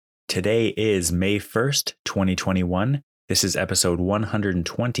Today is May 1st, 2021. This is episode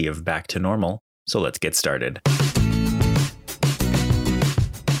 120 of Back to Normal, so let's get started.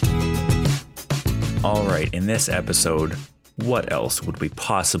 All right, in this episode, what else would we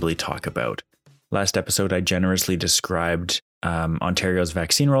possibly talk about? Last episode, I generously described Ontario's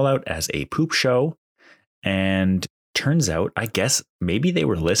vaccine rollout as a poop show, and turns out, I guess, maybe they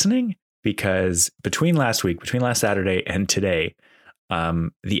were listening, because between last Saturday and today,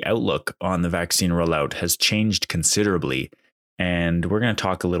 the outlook on the vaccine rollout has changed considerably. And we're going to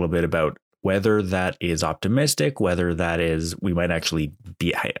talk a little bit about whether that is optimistic, whether that is we might actually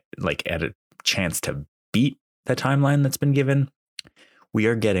be like at a chance to beat the timeline that's been given. We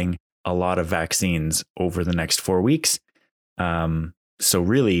are getting a lot of vaccines over the next 4 weeks. So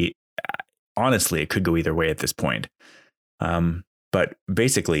really, honestly, it could go either way at this point. But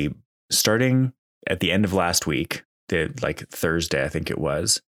basically, starting at the end of last week, Thursday, I think it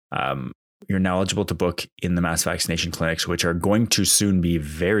was, you're now eligible to book in the mass vaccination clinics, which are going to soon be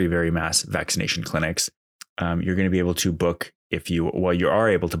very, very mass vaccination clinics. You're going to be able to book you are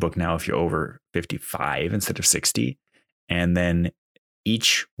able to book now if you're over 55 instead of 60. And then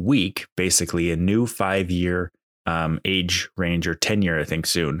each week, basically a new 5-year age range, or 10-year, I think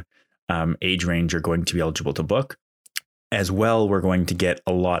soon, age range are going to be eligible to book. As well, we're going to get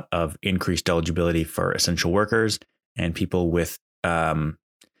a lot of increased eligibility for essential workers and people with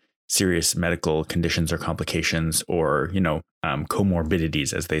serious medical conditions or complications, or,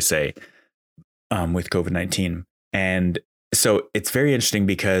 comorbidities, as they say, with COVID-19. And so it's very interesting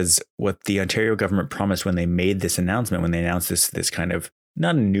because what the Ontario government promised when they made this announcement, when they announced this kind of,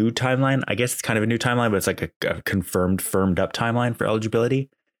 not a new timeline, I guess it's kind of a new timeline, but it's like a firmed up timeline for eligibility,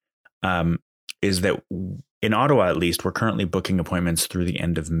 is that in Ottawa, at least, we're currently booking appointments through the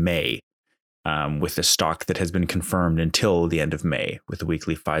end of May, with the stock that has been confirmed until the end of May with the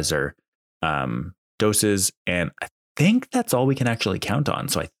weekly Pfizer doses. And I think that's all we can actually count on.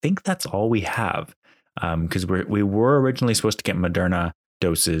 So I think that's all we have, because we were originally supposed to get Moderna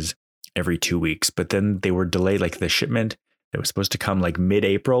doses every 2 weeks, but then they were delayed. Like the shipment that was supposed to come like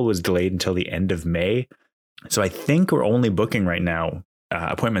mid-April was delayed until the end of May. So I think we're only booking right now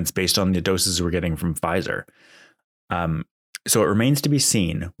appointments based on the doses we're getting from Pfizer. So it remains to be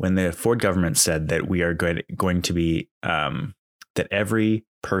seen when the Ford government said that we are going to be, that every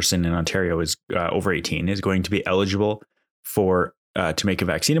person in Ontario is over 18 is going to be eligible for to make a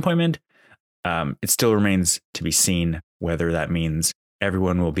vaccine appointment. It still remains to be seen whether that means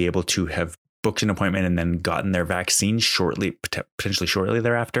everyone will be able to have booked an appointment and then gotten their vaccine potentially shortly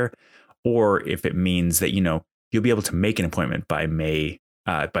thereafter, or if it means that, you'll be able to make an appointment by May,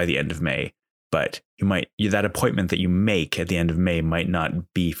 by the end of May. But that appointment that you make at the end of May might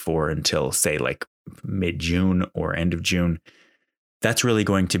not be for until, say, like mid-June or end of June. That's really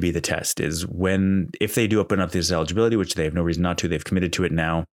going to be the test, is if they do open up this eligibility, which they have no reason not to, they've committed to it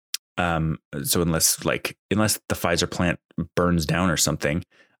now. So unless the Pfizer plant burns down or something,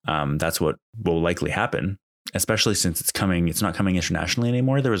 that's what will likely happen, especially since it's not coming internationally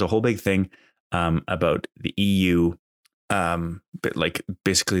anymore. There was a whole big thing about the EU, but like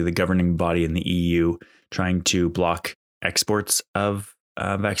basically the governing body in the EU trying to block exports of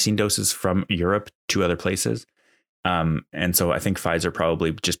vaccine doses from Europe to other places. And so I think Pfizer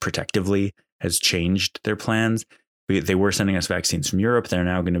probably just protectively has changed their plans. They were sending us vaccines from Europe. They're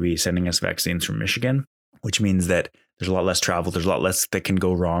now going to be sending us vaccines from Michigan, which means that there's a lot less travel. There's a lot less that can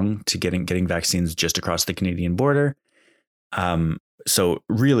go wrong to getting vaccines just across the Canadian border. So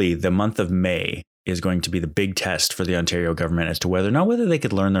really, the month of May is going to be the big test for the Ontario government as to whether they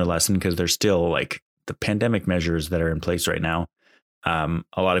could learn their lesson, because there's still like the pandemic measures that are in place right now.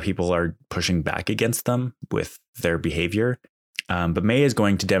 A lot of people are pushing back against them with their behavior. But May is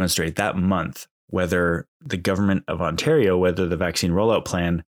going to demonstrate that month whether the government of Ontario, whether the vaccine rollout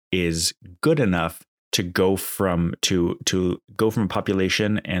plan is good enough to go from a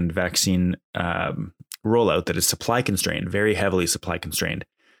population and vaccine rollout that is supply constrained, very heavily supply constrained,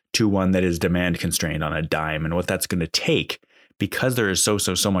 to one that is demand constrained on a dime. And what that's going to take, because there is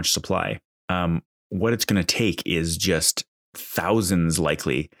so much supply, what it's going to take is just thousands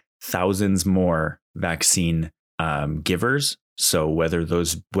more vaccine givers. So whether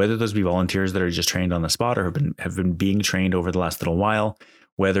those be volunteers that are just trained on the spot or have been being trained over the last little while,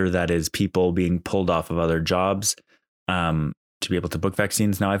 whether that is people being pulled off of other jobs to be able to book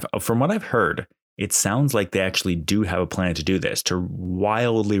vaccines. Now, from what I've heard, it sounds like they actually do have a plan to do this, to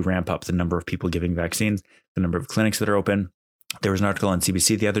wildly ramp up the number of people giving vaccines, the number of clinics that are open. There was an article on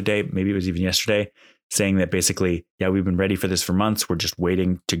CBC the other day, maybe it was even yesterday, saying that basically, we've been ready for this for months. We're just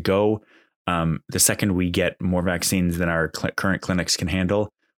waiting to go. The second we get more vaccines than our current clinics can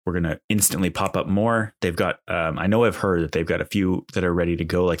handle, we're going to instantly pop up more. They've got, I know I've heard that they've got a few that are ready to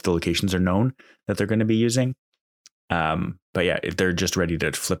go, like the locations are known that they're going to be using. But yeah, they're just ready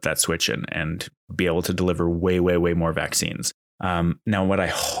to flip that switch and be able to deliver way, way, way more vaccines. Now, what I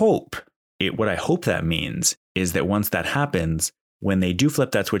hope that means is that once that happens, when they do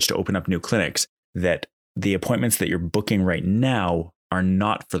flip that switch to open up new clinics, that the appointments that you're booking right now are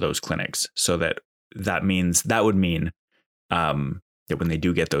not for those clinics. So that would mean that when they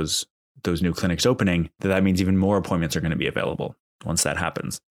do get those new clinics opening, that means even more appointments are going to be available once that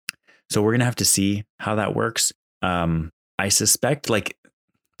happens. So we're going to have to see how that works. I suspect, like,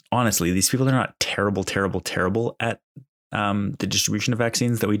 honestly, these people are not terrible at the distribution of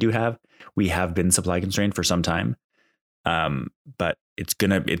vaccines that we do have. We have been supply constrained for some time. But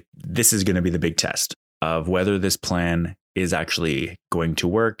this is going to be the big test of whether this plan is actually going to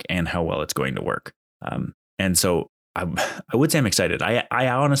work and how well it's going to work. And so I would say I'm excited. I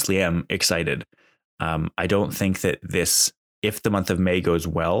honestly am excited. I don't think that if the month of May goes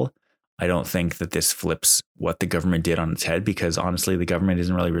well, I don't think that this flips what the government did on its head, because honestly, the government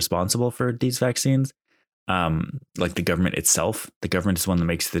isn't really responsible for these vaccines. Like the government itself, the government is the one that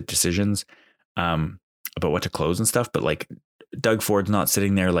makes the decisions about what to close and stuff. But like Doug Ford's not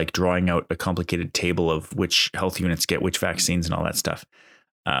sitting there like drawing out a complicated table of which health units get which vaccines and all that stuff.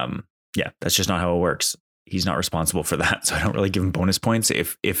 Yeah, that's just not how it works. He's not responsible for that. So I don't really give him bonus points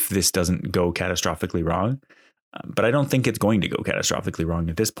if this doesn't go catastrophically wrong. But I don't think it's going to go catastrophically wrong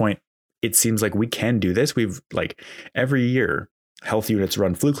at this point. It seems like we can do this. We've like every year health units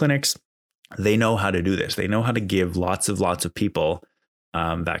run flu clinics. They know how to do this. They know how to give lots of people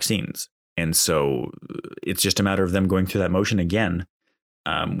vaccines. And so it's just a matter of them going through that motion again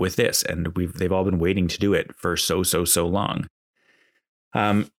with this. And they've all been waiting to do it for so long.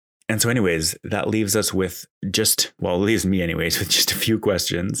 And so anyways, that leaves us with leaves me anyways with just a few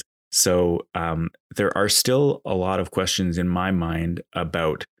questions. So there are still a lot of questions in my mind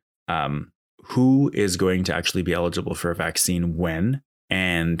about who is going to actually be eligible for a vaccine when,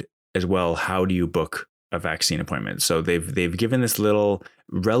 and as well, how do you book a vaccine appointment? So they've given this little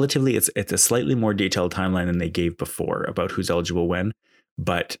relatively, it's a slightly more detailed timeline than they gave before about who's eligible when.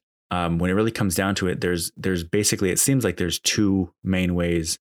 But when it really comes down to it, there's basically, it seems like there's two main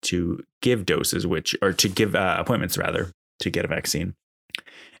ways to give doses, to give appointments rather, to get a vaccine.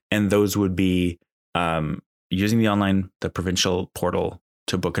 And those would be using the provincial portal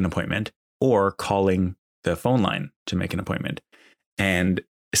to book an appointment, or calling the phone line to make an appointment. And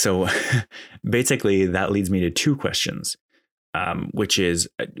so basically that leads me to two questions, I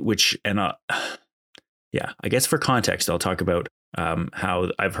guess for context, I'll talk about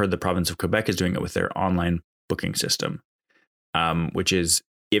how I've heard the province of Quebec is doing it with their online booking system, which is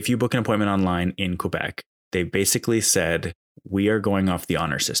if you book an appointment online in Quebec, they basically said, we are going off the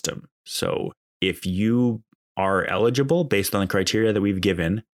honor system. So if you are eligible based on the criteria that we've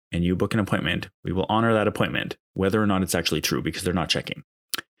given and you book an appointment, we will honor that appointment, whether or not it's actually true, because they're not checking.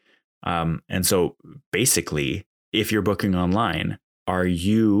 And so basically, if you're booking online, are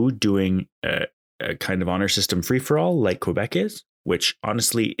you doing a kind of honor system free for all like Quebec is, which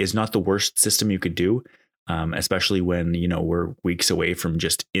honestly is not the worst system you could do, especially when, we're weeks away from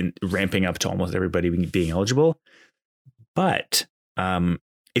just ramping up to almost everybody being eligible. But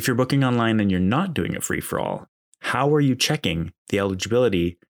if you're booking online and you're not doing it free for all, how are you checking the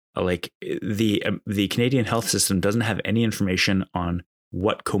eligibility? Like the Canadian health system doesn't have any information on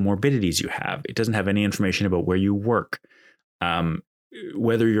what comorbidities you have. It doesn't have any information about where you work,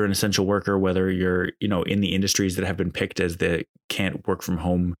 whether you're an essential worker, whether you're, in the industries that have been picked as the can't work from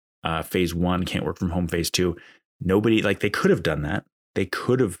home phase 1, can't work from home phase 2. Nobody, like, they could have done that. They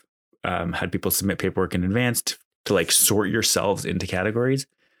could have had people submit paperwork in advance to like sort yourselves into categories,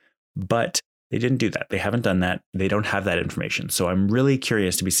 but they didn't do that. They haven't done that. They don't have that information. So I'm really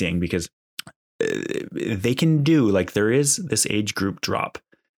curious to be seeing, because they can do, like, there is this age group drop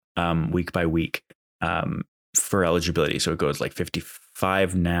week by week for eligibility. So it goes like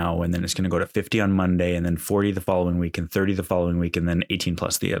 55 now, and then it's going to go to 50 on Monday, and then 40 the following week, and 30 the following week, and then 18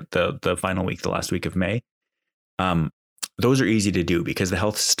 plus the final week, the last week of May. Those are easy to do because the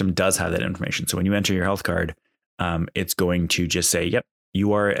health system does have that information. So when you enter your health card, it's going to just say, yep,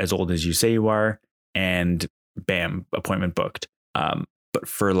 you are as old as you say you are, and bam, appointment booked. But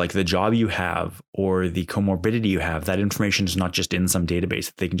for like the job you have or the comorbidity you have, that information is not just in some database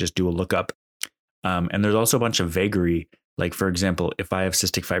that they can just do a lookup. And there's also a bunch of vagary. Like, for example, if I have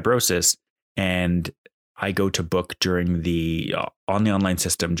cystic fibrosis and I go to book during on the online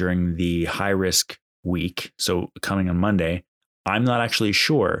system during the high risk week, so coming on Monday, I'm not actually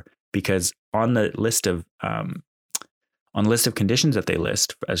sure, because on the list of on the list of conditions that they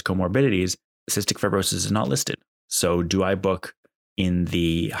list as comorbidities, cystic fibrosis is not listed. So do I book in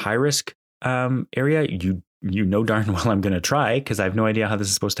the high risk area? You know darn well I'm going to try because I have no idea how this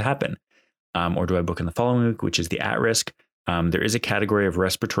is supposed to happen. Or do I book in the following week, which is the at risk? There is a category of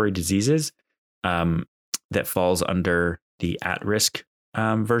respiratory diseases that falls under the at risk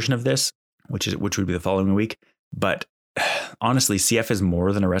version of this, which would be the following week. But honestly, CF is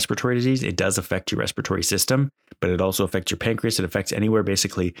more than a respiratory disease. It does affect your respiratory system, but it also affects your pancreas. It affects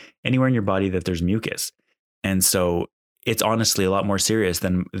basically anywhere in your body that there's mucus. And so it's honestly a lot more serious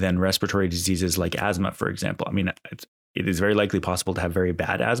than respiratory diseases like asthma, for example. I mean, it is very likely possible to have very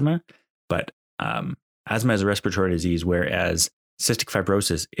bad asthma, but asthma is a respiratory disease, whereas cystic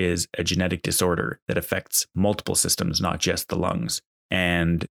fibrosis is a genetic disorder that affects multiple systems, not just the lungs.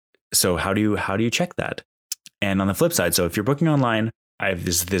 And so how do you check that? And on the flip side, so if you're booking online, I have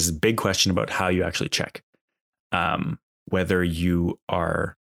this big question about how you actually check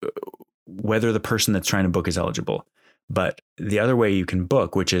whether the person that's trying to book is eligible. But the other way you can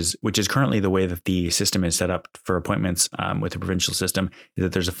book, which is currently the way that the system is set up for appointments with the provincial system, is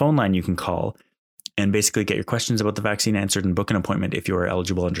that there's a phone line you can call and basically get your questions about the vaccine answered and book an appointment if you are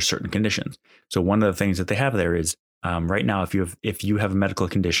eligible under certain conditions. So one of the things that they have there is right now, if you have a medical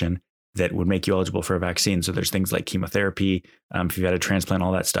condition that would make you eligible for a vaccine. So there's things like chemotherapy, if you've had a transplant,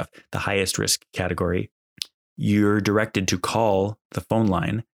 all that stuff, the highest risk category, you're directed to call the phone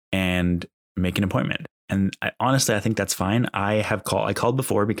line and make an appointment. And honestly, I think that's fine. I called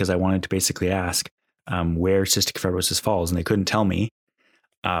before because I wanted to basically ask where cystic fibrosis falls, and they couldn't tell me.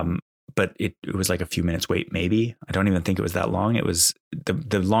 But it was like a few minutes wait, maybe. I don't even think it was that long. It was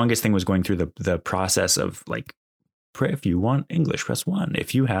the longest thing was going through the process of like, if you want English, press 1.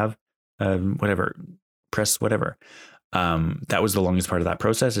 If you have whatever, press whatever. That was the longest part of that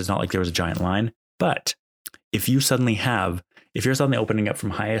process. It's not like there was a giant line. But if you're suddenly opening up from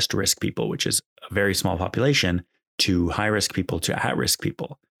highest risk people, which is a very small population, to high risk people, to at risk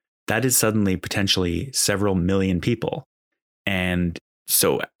people, that is suddenly potentially several million people. And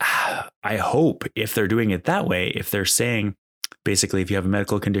so I hope if they're doing it that way, if they're saying basically if you have a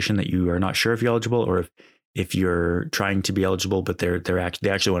medical condition that you are not sure if you're eligible, or if you're trying to be eligible, but they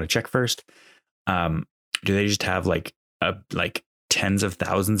actually want to check first, do they just have like tens of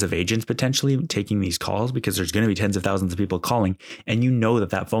thousands of agents potentially taking these calls? Because there's going to be tens of thousands of people calling, and you know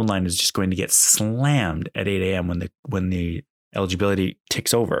that phone line is just going to get slammed at 8 a.m. when the eligibility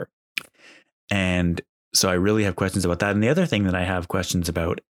ticks over. And so I really have questions about that. And the other thing that I have questions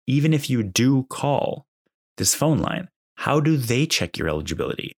about, even if you do call this phone line, how do they check your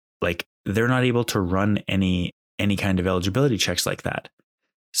eligibility? Like, they're not able to run any kind of eligibility checks like that.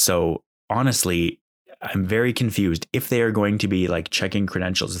 So honestly, I'm very confused if they are going to be like checking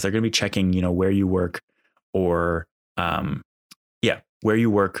credentials, if they're going to be checking, where you work, or where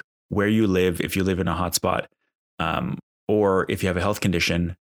you work, where you live, if you live in a hotspot, or if you have a health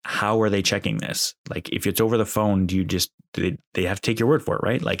condition. How are they checking this? Like, if it's over the phone, do they have to take your word for it,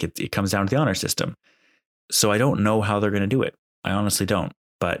 right? Like it comes down to the honor system. So I don't know how they're going to do it. I honestly don't,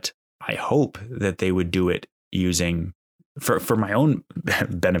 but I hope that they would do it using, for my own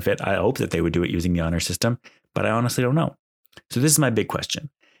benefit, I hope that they would do it using the honor system, but I honestly don't know. So this is my big question.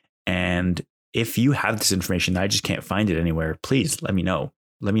 And if you have this information, I just can't find it anywhere, please let me know.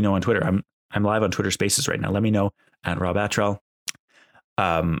 Let me know on Twitter. I'm live on Twitter Spaces right now. Let me know at Rob Attrell.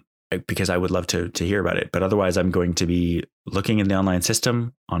 Because I would love to hear about it. But otherwise, I'm going to be looking in the online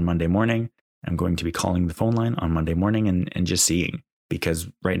system on Monday morning. I'm going to be calling the phone line on Monday morning and just seeing, because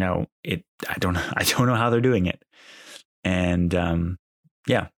right now I don't know how they're doing it. And so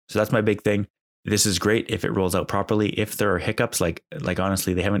that's my big thing. This is great if it rolls out properly. If there are hiccups, like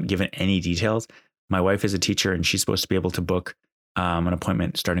honestly, they haven't given any details. My wife is a teacher and she's supposed to be able to book an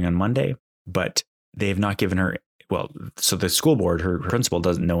appointment starting on Monday, but they have not given her. Well, so the school board, her principal,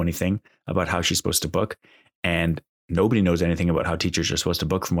 doesn't know anything about how she's supposed to book, and nobody knows anything about how teachers are supposed to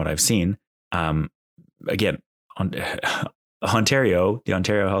book from what I've seen. Again, Ontario, the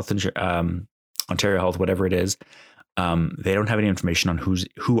Ontario Health, whatever it is, they don't have any information on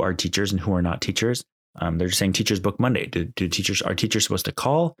who are teachers and who are not teachers. They're just saying teachers book Monday. Are teachers supposed to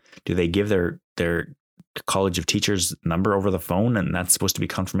call? Do they give their College of Teachers number over the phone, and that's supposed to be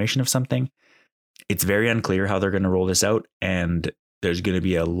confirmation of something? It's very unclear how they're going to roll this out, and there's going to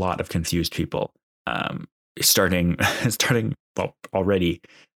be a lot of confused people starting well already.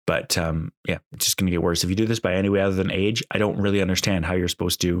 But it's just going to get worse. If you do this by any way other than age, I don't really understand how you're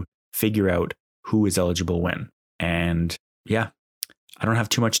supposed to figure out who is eligible when. And I don't have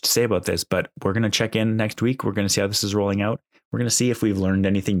too much to say about this, but we're going to check in next week. We're going to see how this is rolling out. We're going to see if we've learned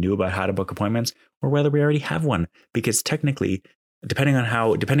anything new about how to book appointments or whether we already have one. Because technically, depending on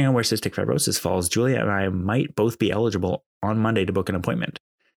where cystic fibrosis falls, Julia and I might both be eligible on Monday to book an appointment.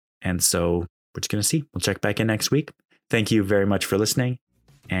 And so we're just going to see. We'll check back in next week. Thank you very much for listening,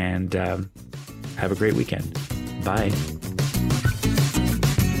 and have a great weekend. Bye.